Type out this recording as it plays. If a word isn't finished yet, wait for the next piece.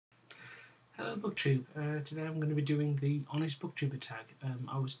Hello Booktube. Today I'm going to be doing the Honest Booktuber Tag.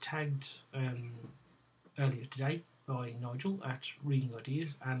 I was tagged earlier today by Nigel at Reading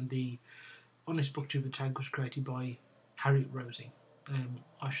Ideas, and the Honest Booktuber Tag was created by Harriet Rosie.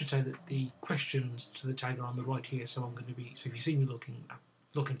 I should say that the questions to the tag are on the right here, so I'm going to be. So if you see me looking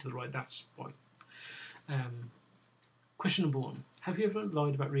to the right, that's why. Question number 1: have you ever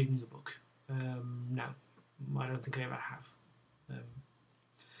lied about reading a book? No, I don't think I ever have.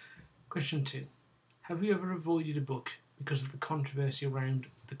 Question 2: have you ever avoided a book because of the controversy around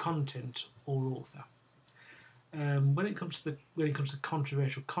the content or author? When it comes to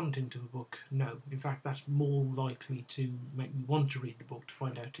controversial content of a book, no. In fact, that's more likely to make me want to read the book to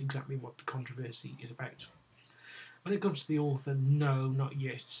find out exactly what the controversy is about. When it comes to the author, no, not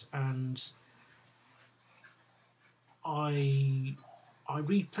yet. And I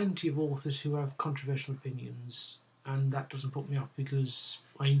read plenty of authors who have controversial opinions, and that doesn't put me off because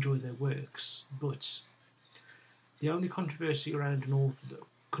I enjoy their works. But the only controversy around an author that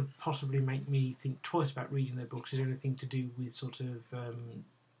could possibly make me think twice about reading their books is anything to do with sort of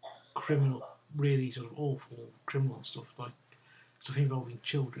criminal, really sort of awful criminal stuff, like stuff involving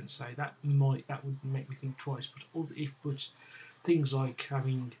children. Say that would make me think twice. But things like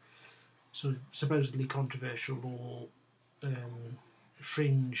having sort of supposedly controversial or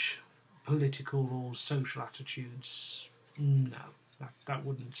fringe political or social attitudes, no, that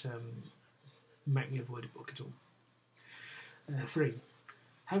wouldn't make me avoid a book at all. 3: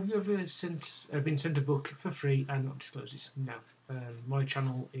 have you ever been sent a book for free and not disclosed it? No. My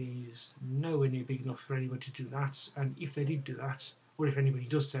channel is nowhere near big enough for anybody to do that, and if they did do that, or if anybody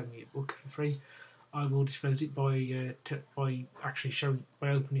does send me a book for free, I will disclose it by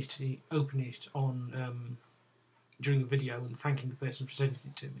opening it on during a video and thanking the person for sending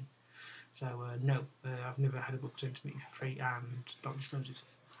it to me. So no, I've never had a book sent to me for free and not disclosed it.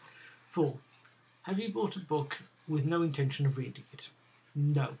 4: have you bought a book with no intention of reading it?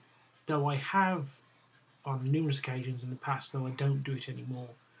 No. Though I have on numerous occasions in the past, though I don't do it anymore,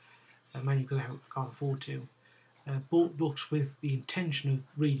 mainly because I can't afford to, bought books with the intention of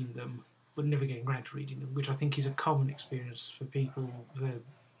reading them, but never getting around to reading them, which I think is a common experience for people on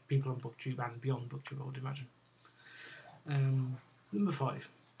Booktube and beyond Booktube, I would imagine. Number 5: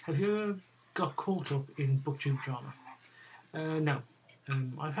 have you ever got caught up in Booktube drama? No.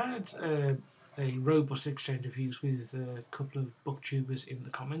 I've had a robust exchange of views with a couple of Booktubers in the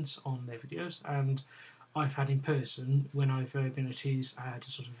comments on their videos, and I've had in person, when I've been at his, I had a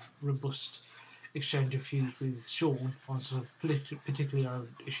sort of robust exchange of views with Sean on sort of particularly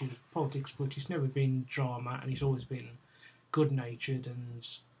on issues of politics, but it's never been drama, and he's always been good-natured,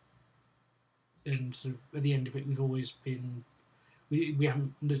 and sort of at the end of it we've always been,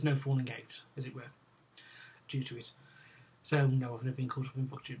 there's no falling out, as it were, due to it. So no, I've never been caught up in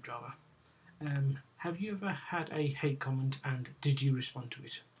Booktube drama. Have you ever had a hate comment, and did you respond to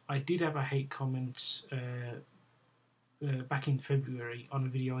it? I did have a hate comment back in February on a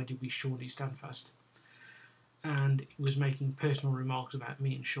video I did with Sean Standfast, and it was making personal remarks about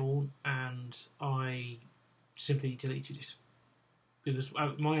me and Sean, and I simply deleted it. Because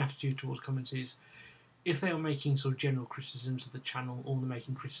my attitude towards comments is, if they are making sort of general criticisms of the channel, or they're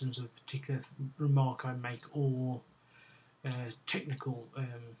making criticisms of a particular remark I make, or technical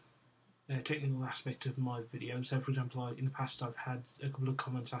aspect of my video. So, for example, in the past I've had a couple of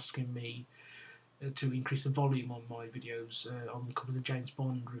comments asking me to increase the volume on my videos on a couple of James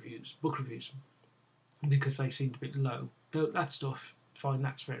Bond book reviews, because they seemed a bit low. Though that stuff, fine,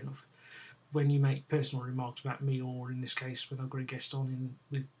 that's fair enough. When you make personal remarks about me, or in this case when I've got a guest on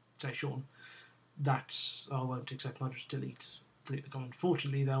with, say, Sean, that's, I won't accept. I'll just delete the comment.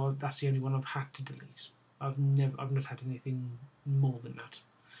 Fortunately, though, that's the only one I've had to delete. I've not had anything more than that,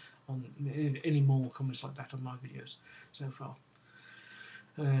 on any more comments like that on my videos so far.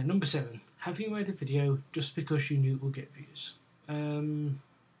 Number 7: have you made a video just because you knew it would get views?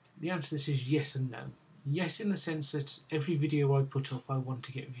 The answer to this is yes and no. Yes, in the sense that every video I put up I want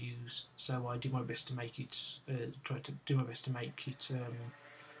to get views, so I do my best to make it, try to do my best to make it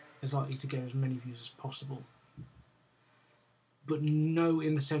as likely to get as many views as possible. But no,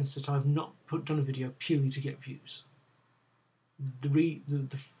 in the sense that I've not done a video purely to get views.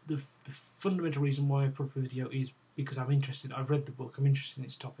 The fundamental reason why I put up a video is because I'm interested. I've read the book, I'm interested in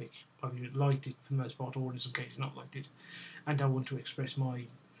its topic, I've liked it for the most part, or in some cases not liked it, and I want to express my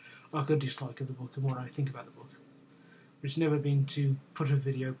like a dislike of the book and what I think about the book. But it's never been to put a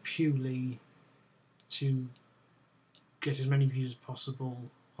video purely to get as many views as possible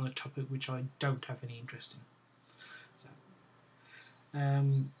on a topic which I don't have any interest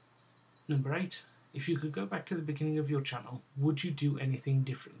in. Number 8: if you could go back to the beginning of your channel, would you do anything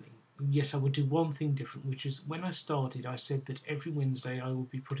differently? yes, I would do one thing different, which is when I started, I said that every Wednesday I would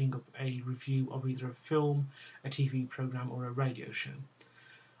be putting up a review of either a film, a TV programme, or a radio show.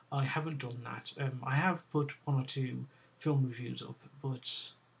 I haven't done that. I have put one or two film reviews up,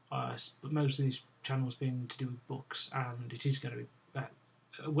 but most of these channels being to do with books, and it is going to be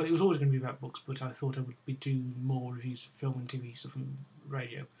well, it was always going to be about books, but I thought I would be doing more reviews of film and TV stuff and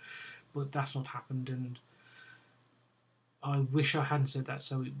radio, but that's not happened, and I wish I hadn't said that,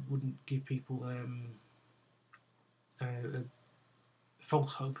 so it wouldn't give people a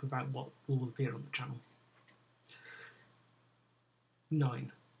false hope about what will appear on the channel.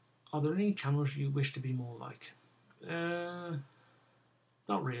 9. Are there any channels you wish to be more like?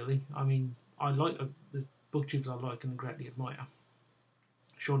 Not really. I mean, I like the booktubers I like and greatly admire.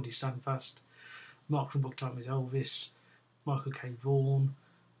 Sean D. Standfast, Mark from Booktime is Elvis, Michael K. Vaughan,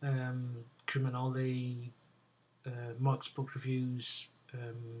 Criminali, Mike's Book Reviews,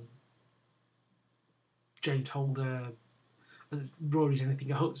 James Holder, Rory's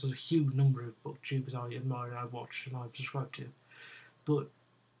Anything. I hope there's a huge number of booktubers I admire and I watch and I subscribe to. But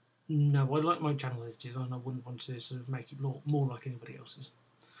no, I like my channel as it is, and I wouldn't want to sort of make it more like anybody else's.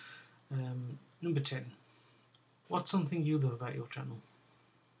 Number 10. What's something you love about your channel?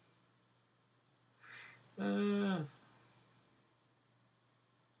 I'm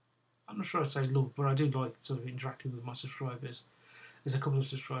not sure I'd say love, but I do like sort of interacting with my subscribers. There's a couple of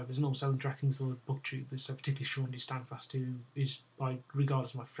subscribers, and also interacting with other booktubers, so particularly Sean D. Standfast, who is regarded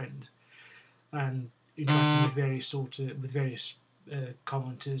as my friend, and interacting with various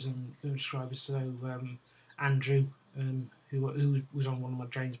commenters and subscribers. So Andrew, who was on one of my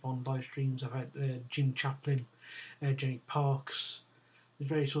James Bond live streams. I've had Jim Chaplin, Jenni Parks. There's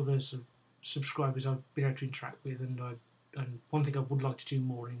various other sort of subscribers I've been able to interact with, and one thing I would like to do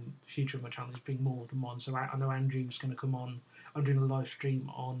more in the future of my channel is bring more of them on. So I know Andrew's going to come on. I'm doing a live stream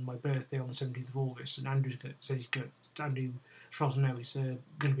on my birthday on the 17th of August, and Andrew said he's going. Andrew, as far as I know, is going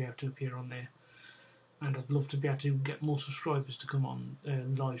to be able to appear on there. And I'd love to be able to get more subscribers to come on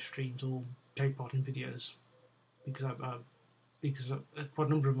live streams or take part in videos, because quite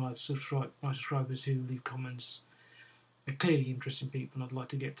a number of my subscribers who leave comments are clearly interesting people, and I'd like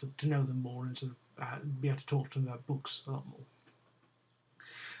to get to know them more and sort of be able to talk to them about books a lot more.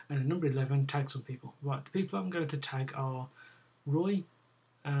 And at number 11, tag some people. Right, the people I'm going to tag are Roy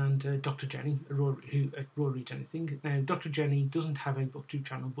and Dr. Jenni, Roy Reads Anything. Now, Dr. Jenni doesn't have a booktube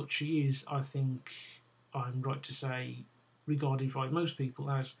channel, but she is, I think I'm right to say, regarded by most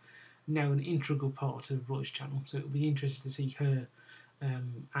people as now an integral part of Roy's channel. So it'll be interesting to see her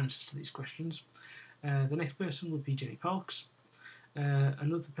answers to these questions. The next person would be Jenni Parks.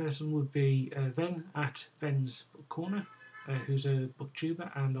 Another person would be Ven at Ven's Book Corner, who's a booktuber,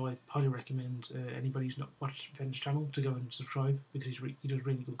 and I highly recommend anybody who's not watched Ven's channel to go and subscribe, because he does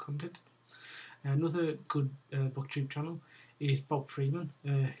really good content. Another good booktube channel is Bob Freeman,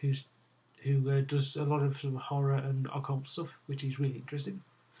 who does a lot of sort of horror and occult stuff, which is really interesting.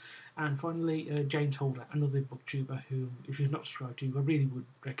 And finally, James Holder, another booktuber who, if you've not subscribed to, I really would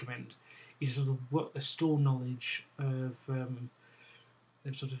recommend. He's sort of a store knowledge of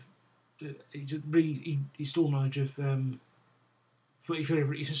he's store knowledge of.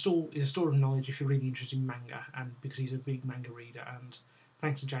 It's a store of knowledge if you're really interested in manga, and because he's a big manga reader. And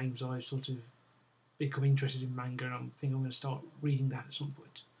thanks to James, I've sort of become interested in manga, and I think I'm going to start reading that at some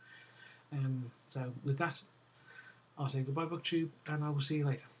point. So with that, I'll say goodbye, Booktube, and I will see you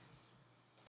later.